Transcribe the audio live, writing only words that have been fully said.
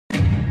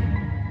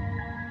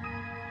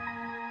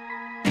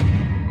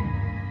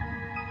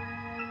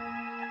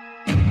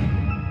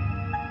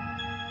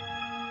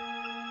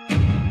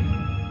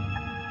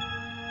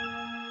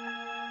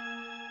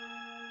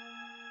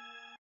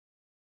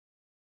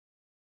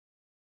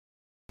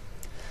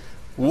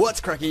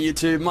What's cracking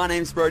YouTube? My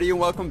name's Brodie and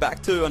welcome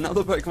back to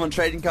another Pokemon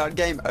trading card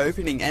game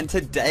opening, and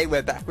today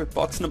we're back with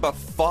box number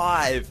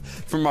 5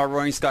 from our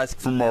Roaring Skies.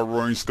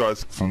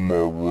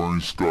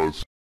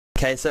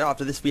 Okay, so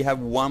after this we have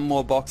one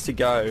more box to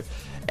go,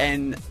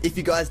 and if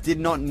you guys did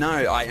not know,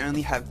 I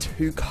only have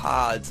 2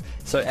 cards.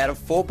 So out of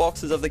 4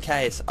 boxes of the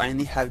case, I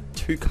only have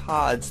 2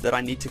 cards that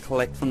I need to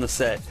collect from the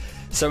set.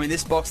 So in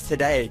this box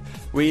today,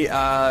 we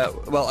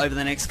well, over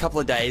the next couple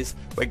of days,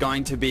 we're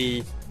going to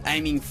be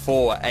aiming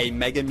for a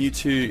Mega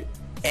Mewtwo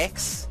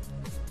X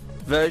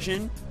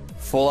version,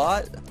 full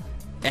art,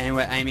 and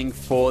we're aiming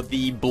for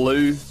the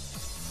blue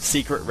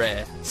secret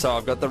rare. So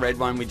I've got the red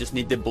one, we just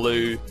need the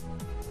blue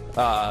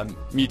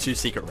Mewtwo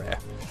secret rare.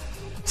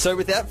 So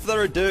without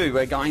further ado,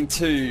 we're going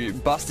to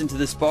bust into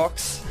this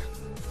box,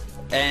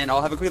 and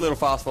I'll have a quick little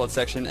fast forward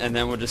section, and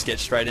then we'll just get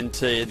straight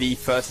into the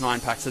first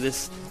 9 packs of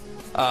this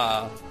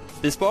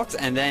this box,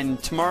 and then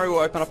tomorrow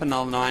we'll open up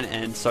another 9,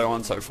 and so on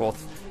and so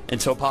forth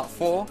until part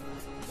 4.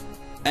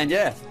 And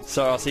yeah,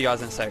 so I'll see you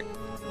guys in a sec.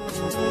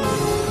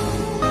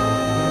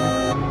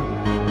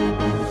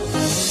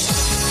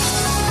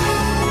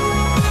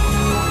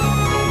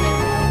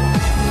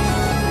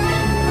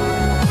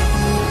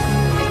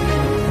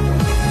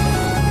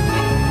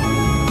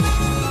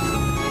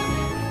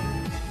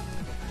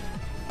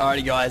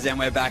 Alrighty guys, and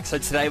we're back. So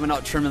today we're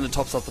not trimming the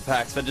tops off the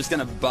packs, we're just going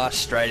to bust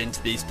straight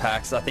into these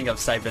packs. I think I've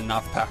saved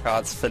enough pack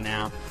arts for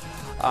now.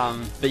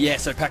 But yeah,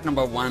 so pack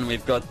number 1,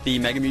 we've got the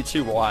Mega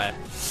Mewtwo Y.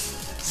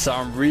 So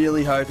I'm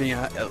really hoping,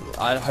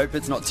 I hope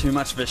it's not too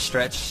much of a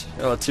stretch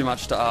or too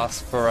much to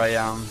ask for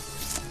a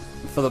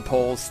for the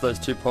pulls, those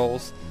 2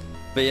 pulls.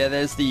 But yeah,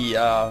 there's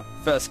the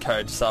first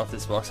code to start with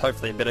this box.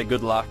 Hopefully a bit of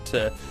good luck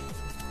to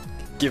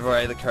give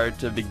away the code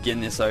to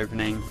begin this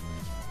opening.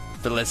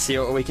 But let's see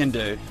what we can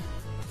do.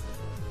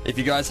 If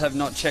you guys have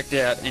not checked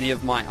out any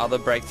of my other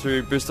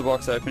breakthrough booster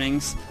box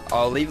openings,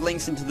 I'll leave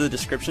links into the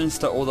descriptions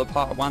to all the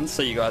part 1s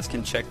so you guys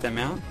can check them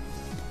out.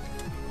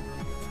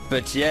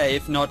 But yeah,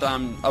 if not,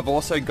 I've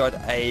also got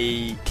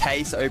a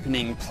case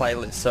opening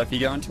playlist. So if you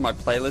go into my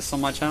playlist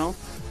on my channel,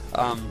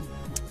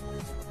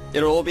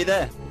 it'll all be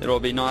there. It'll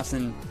all be nice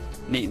and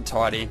neat and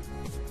tidy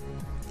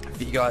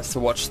for you guys to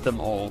watch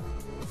them all.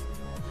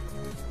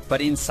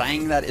 But in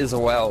saying that as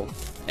well,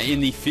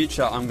 in the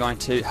future I'm going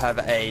to have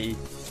a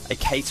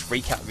case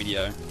recap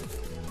video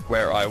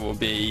where I will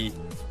be,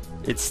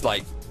 it's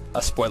like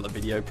a spoiler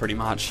video pretty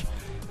much.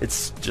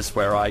 It's just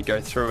where I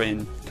go through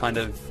and kind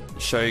of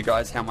show you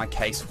guys how my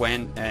case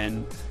went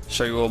and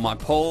show you all my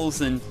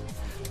pulls, and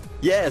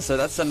yeah, so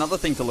that's another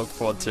thing to look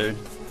forward to.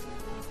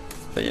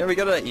 But yeah, we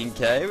got an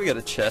Inkay, we got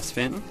a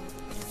Chespin,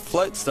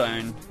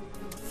 Floatstone,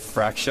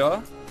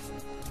 Fracture,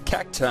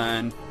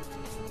 Cacturne,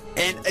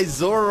 and a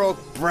Zoroark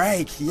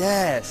Break.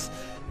 Yes,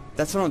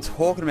 that's what I'm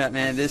talking about,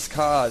 man. This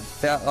card,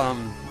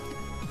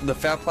 the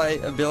foul play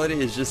ability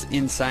is just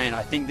insane.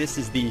 I think this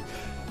is the,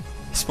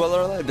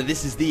 spoiler alert, but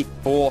this is the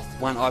 4th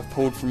one I've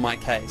pulled from my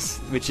case,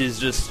 which is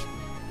just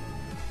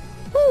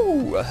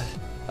woo!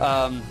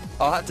 I'll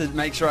have to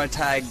make sure I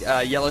tag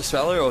Yellow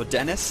Swallow or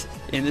Dennis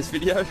in this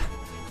video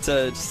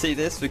to see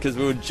this, because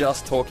we were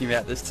just talking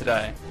about this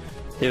today.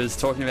 He was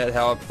talking about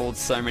how I pulled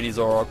so many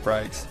Zoroark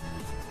breaks.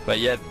 But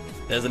yeah,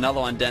 there's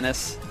another one,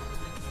 Dennis.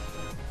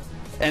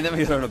 And then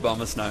we got an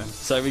Abomasnow.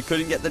 So we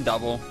couldn't get the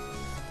double,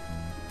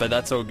 but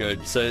that's all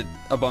good. So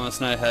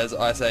Abomasnow has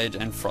Ice Age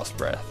and Frost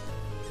Breath.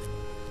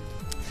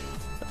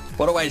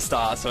 What a way to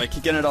start. So we're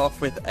kicking it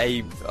off with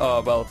a,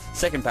 well,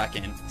 second pack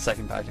in.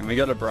 We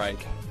got a break.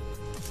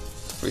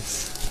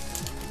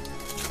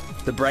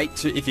 The break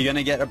to, if you're going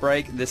to get a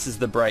break, this is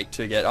the break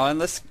to get. Oh, and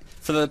let's,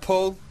 for the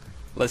pull,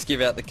 let's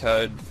give out the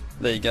code.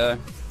 There you go.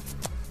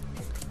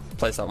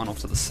 Place that one off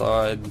to the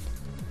side.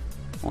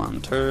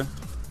 1, 2.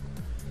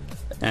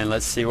 And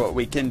let's see what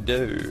we can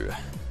do.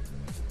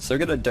 So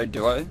we got a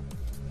Doduo,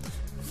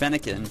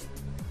 Fennekin,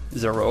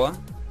 Zorua,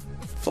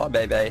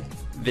 Flabebe,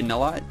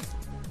 Vanillite,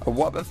 a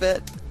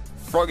Wobbuffet,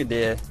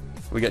 Frogadier,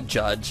 we got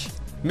Judge,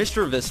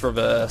 Mischievous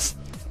Reverse,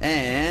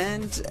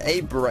 and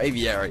a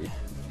Braviary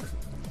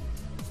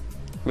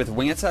with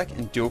Wing Attack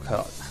and Dual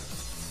Cut.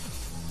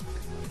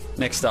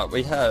 Next up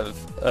we have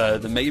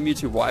the Mega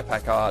Mewtwo Y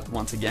pack art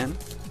once again,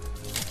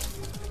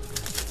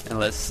 and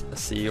let's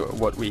see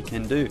what we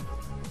can do.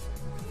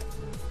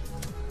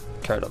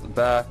 Code up the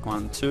back,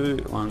 1, 2,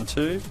 1,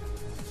 2.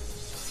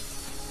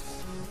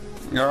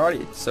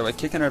 Alrighty, so we're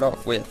kicking it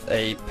off with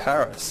a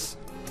Paris,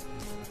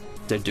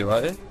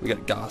 Doduo, we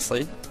got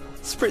Ghastly,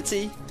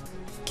 Spritzy,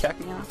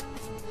 Cacnea,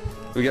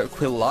 we got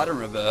Quillada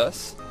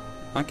Reverse.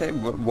 Okay,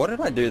 what did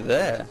I do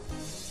there?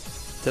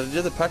 Did I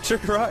do the pack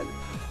trick right?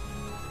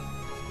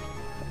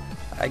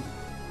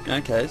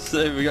 Okay,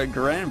 so we got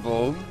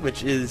Granbull,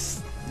 which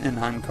is an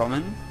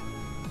uncommon.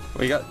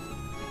 We got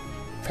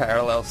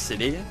Parallel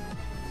City.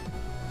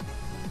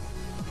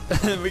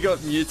 We got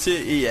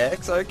Mewtwo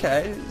EX.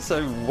 Okay,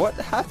 so what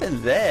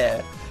happened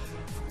there?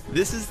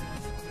 This is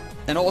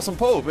an awesome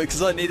pull,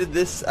 because I needed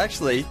this,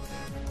 actually,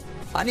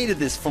 I needed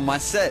this for my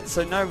set.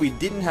 So no, we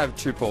didn't have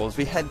 2 pulls,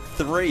 we had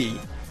 3.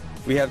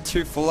 We have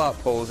 2 full art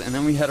pulls, and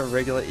then we had a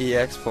regular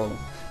EX pull.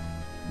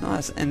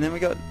 Nice. And then we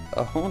got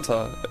a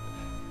Haunter.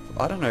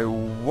 I don't know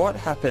what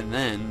happened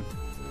then.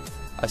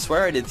 I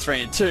swear I did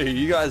 3 and 2.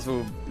 You guys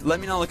will let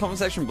me know in the comment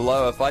section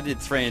below if I did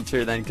 3 and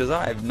 2 then, because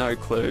I have no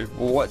clue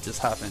what just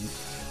happened.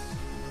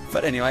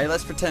 But anyway,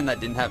 let's pretend that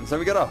didn't happen. So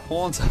we got a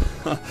Haunter.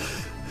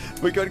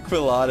 We got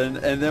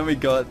Quilladin, and then we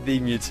got the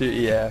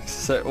Mewtwo EX.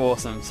 So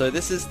awesome. So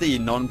this is the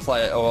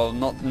non-player, or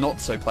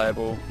not so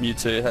playable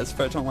Mewtwo. It has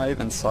Photon Wave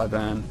and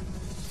Psyburn,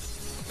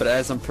 but it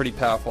has some pretty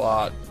powerful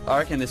art. I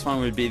reckon this one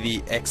would be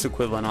the X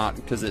equivalent art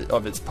because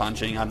of its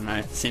punching. I don't know.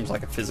 It seems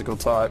like a physical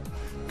type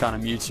kind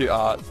of Mewtwo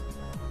art.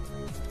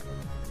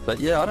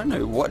 But yeah, I don't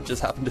know what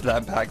just happened to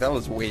that pack. That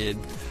was weird.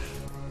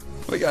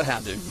 We got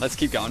Houndoom. Let's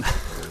keep going.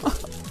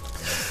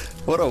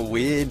 What a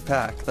weird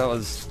pack. That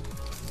was...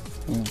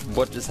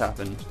 What just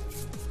happened?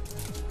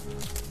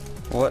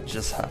 What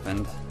just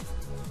happened?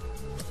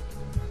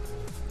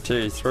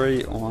 2,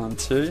 3, 1,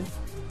 2.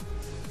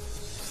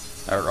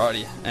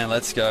 Alrighty, and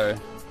let's go.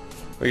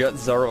 We got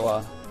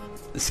Zorua,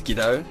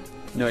 Skiddo,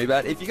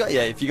 Noibat.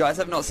 If you guys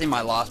have not seen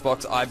my last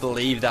box, I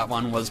believe that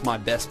one was my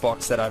best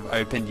box that I've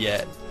opened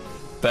yet.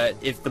 But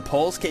if the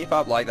polls keep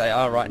up like they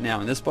are right now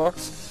in this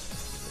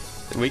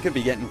box, we could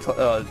be getting,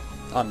 I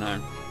don't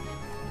know.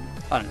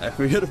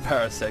 We got a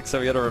Parasect, so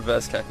we got a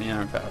reverse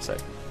Cacnea and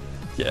Parasect.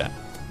 Yeah.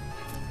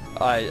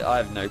 I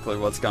have no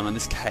clue what's going on.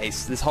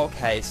 This whole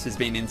case has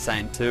been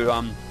insane.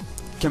 To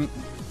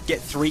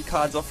get 3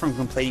 cards off from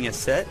completing a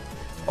set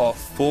of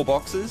 4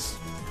 boxes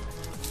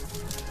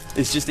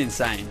is just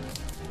insane.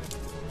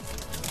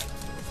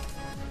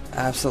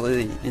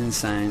 Absolutely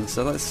insane.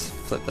 So let's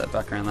flip that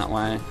back around that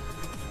way.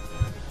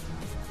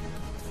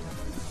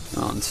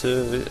 On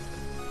 2.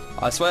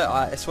 I swear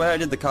I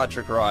did the card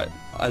trick right.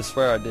 I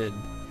swear I did.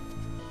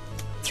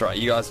 That's right,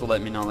 you guys will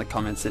let me know in the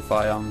comments if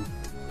I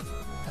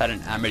had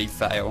an Amity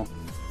fail.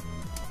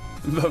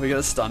 But we got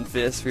a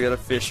Stunfisk, we got a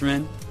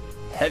Fishman,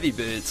 Heavy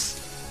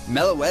Boots,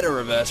 Meloetta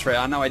reverse rare.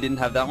 I know I didn't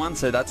have that one,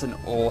 so that's an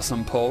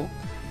awesome pull.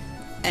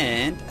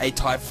 And a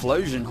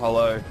Typhlosion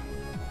holo.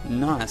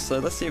 Nice, so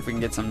let's see if we can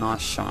get some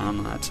nice shine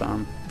on that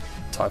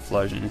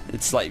Typhlosion.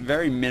 It's like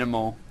very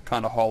minimal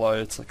kind of holo,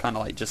 it's kind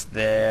of like just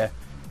there,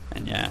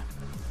 and yeah.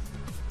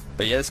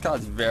 But yeah, this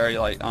card's very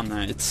like, I don't know,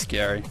 it's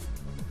scary.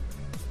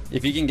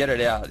 If you can get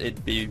it out,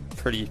 it'd be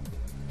pretty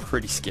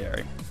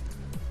scary.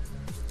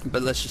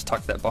 But let's just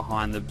tuck that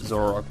behind the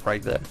Zoroark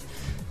break there.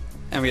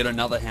 And we got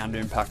another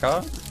Houndoom pack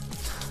art.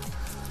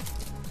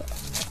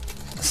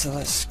 So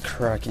let's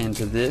crack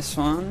into this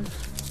one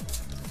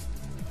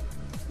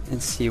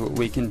and see what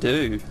we can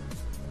do.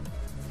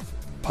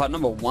 Part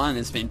number 1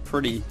 has been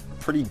pretty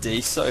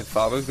decent so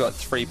far. We've got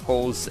 3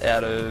 pulls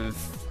out of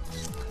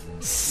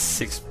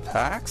 6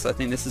 packs. I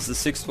think this is the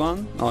 6th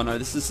one. Oh no,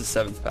 this is the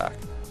 7th pack.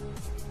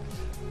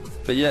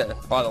 But yeah,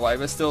 by the way,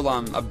 we're still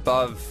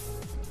above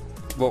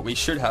what we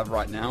should have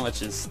right now,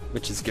 which is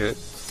good.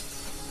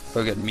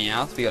 We got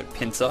Meowth, we got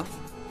Pinsir,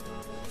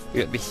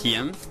 we got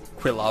Beheeyem,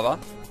 Quilava,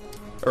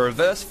 a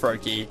reverse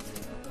Froakie,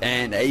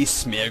 and a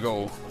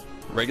Smeargle,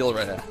 regular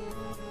rare.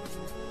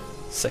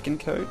 Second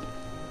code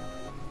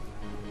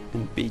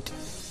and beat.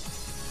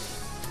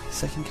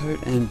 Second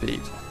code and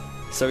beat.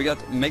 So we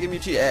got Mega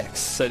Mewtwo X.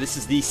 So this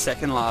is the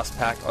second last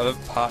pack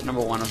of part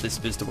number 1 of this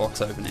booster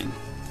box opening.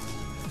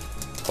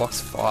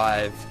 Box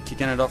 5,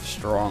 kicking it off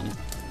strong.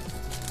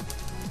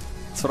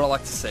 That's what I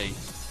like to see.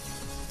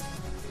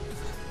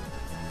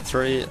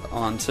 3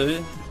 on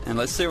 2, and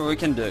let's see what we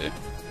can do.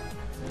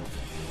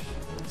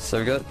 So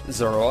we got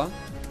Zorua,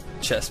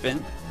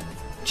 Chespin,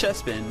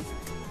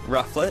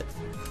 Rufflet,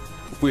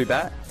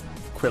 Woobat,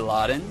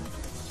 Quilladin,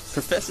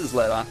 Professor's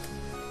Letter,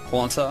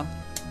 Haunter,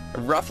 a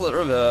Rufflet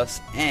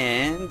reverse,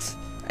 and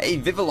a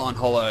Vivillon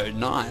holo.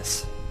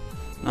 Nice.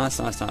 Nice.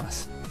 So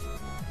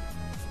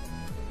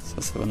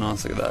let's have a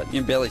nice look at that.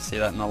 You can barely see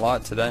that in the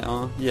light today.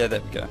 Oh, yeah,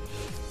 there we go.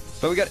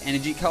 But we got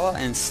Energy Color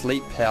and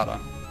Sleep Powder.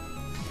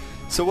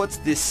 So what's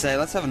this say?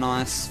 Let's have a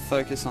nice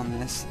focus on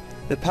this.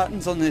 The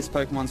patterns on this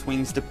Pokemon's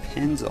wings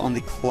depends on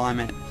the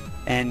climate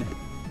and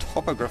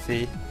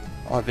topography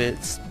of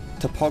its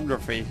I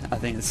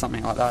think it's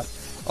something like that,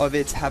 of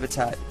its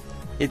habitat.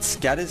 It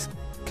scatters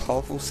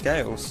colourful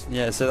scales.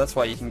 Yeah, so that's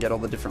why you can get all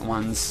the different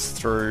ones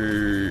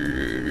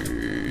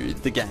through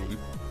the game.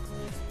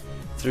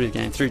 Through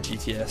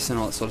GTS and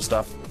all that sort of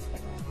stuff.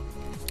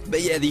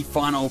 But yeah, the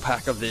final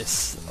pack of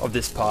this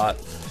part,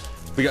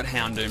 we got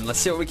Houndoom. Let's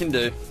see what we can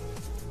do.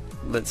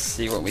 Let's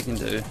see what we can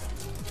do.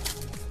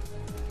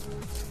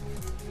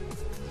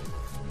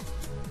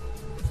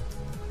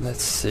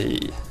 Let's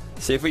see.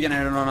 See if we can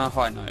end it on a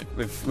high note.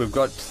 We've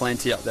got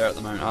plenty up there at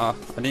the moment. Oh,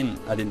 I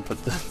didn't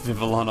put the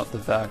Vivillon up the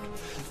back.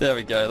 There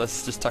we go.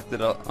 Let's just tuck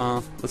that up.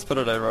 Let's put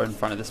it over in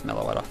front of this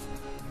Meloetta.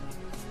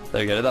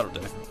 There we go. That'll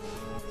do.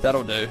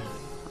 That'll do.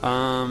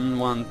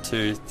 1,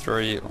 2,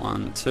 3,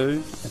 1, 2.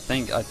 I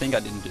think I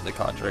didn't do the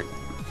card trick.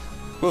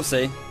 We'll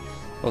see.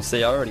 We'll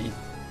see. I already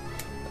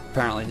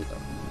apparently.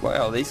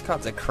 Wow, these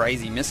cards are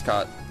crazy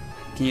miscut.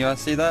 Can you guys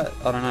see that?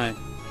 I don't know.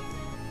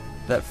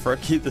 That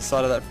Froakie, the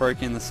side of that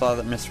Froakie and the side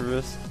of that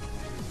misreverse.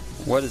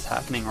 What is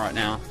happening right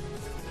now?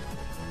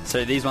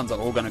 So these ones are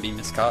all going to be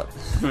miscut.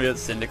 We got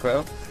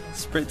Cyndaquil,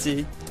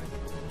 Spritzy,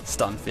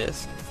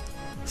 Stunfisk,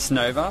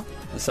 Snova.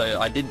 So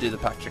I did do the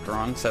pack trick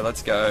wrong, so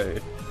let's go.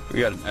 We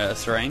got an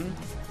Ursaring.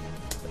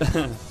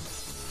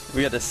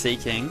 We got a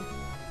Seaking,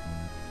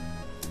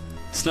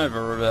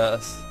 Snova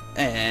reverse,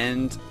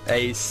 and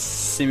a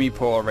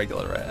Simipour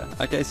regular rare.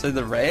 Okay, so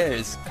the rare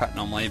is cut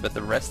normally, but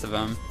the rest of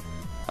them...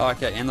 Oh,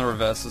 okay, and the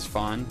reverse is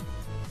fine.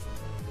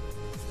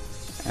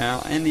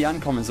 And the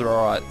uncommons are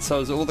alright.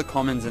 So all the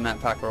commons in that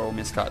pack are all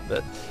miscut,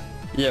 but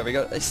yeah, we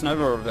got a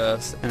Snova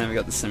reverse, and then we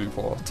got the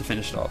Simipour to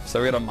finish it off.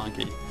 So we got a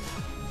monkey.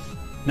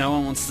 No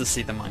one wants to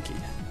see the monkey,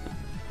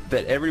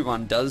 but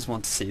everyone does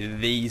want to see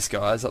these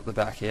guys up the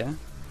back here.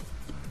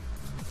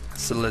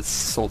 So let's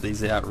sort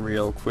these out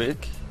real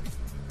quick.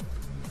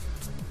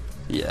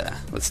 Yeah,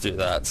 let's do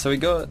that. So we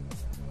got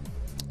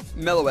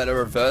Meloetta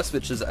reverse,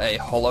 which is a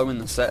holo in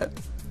the set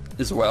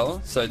as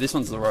well. So this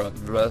one's the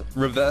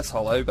reverse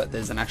holo, but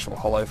there's an actual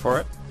holo for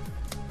it.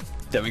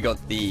 Then we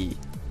got the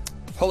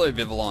holo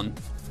Vivillon,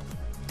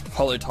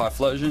 holo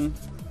Typhlosion,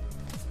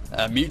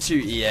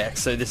 Mewtwo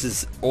EX. So this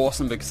is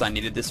awesome because I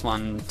needed this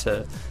one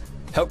to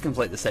help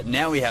complete the set.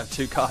 Now we have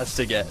 2 cards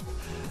to get.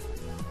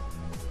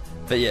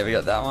 But yeah, we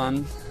got that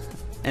one.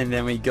 And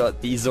then we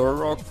got the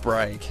Zoroark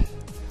Break.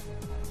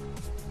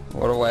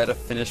 What a way to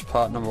finish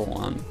part number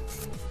 1.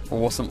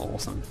 Awesome,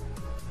 awesome.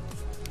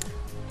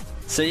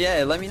 So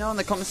yeah, let me know in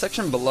the comment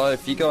section below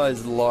if you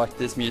guys like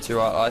this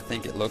Mewtwo art. I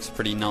think it looks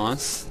pretty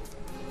nice.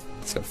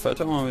 It's got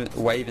Photon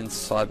Wave and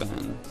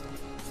Cyberman.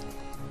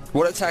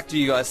 What attack do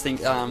you guys think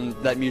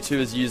that Mewtwo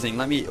is using?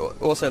 Let me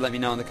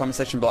know in the comment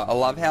section below. I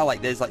love how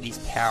like there's like these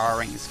power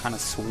rings kind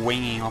of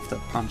swinging off the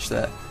punch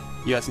there.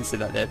 You guys can see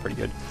that there, pretty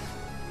good.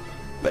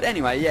 But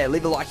anyway, yeah,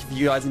 leave a like if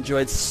you guys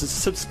enjoyed,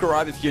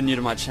 subscribe if you're new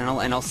to my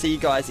channel, and I'll see you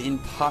guys in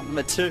part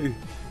number 2.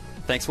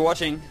 Thanks for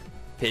watching.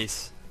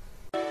 Peace.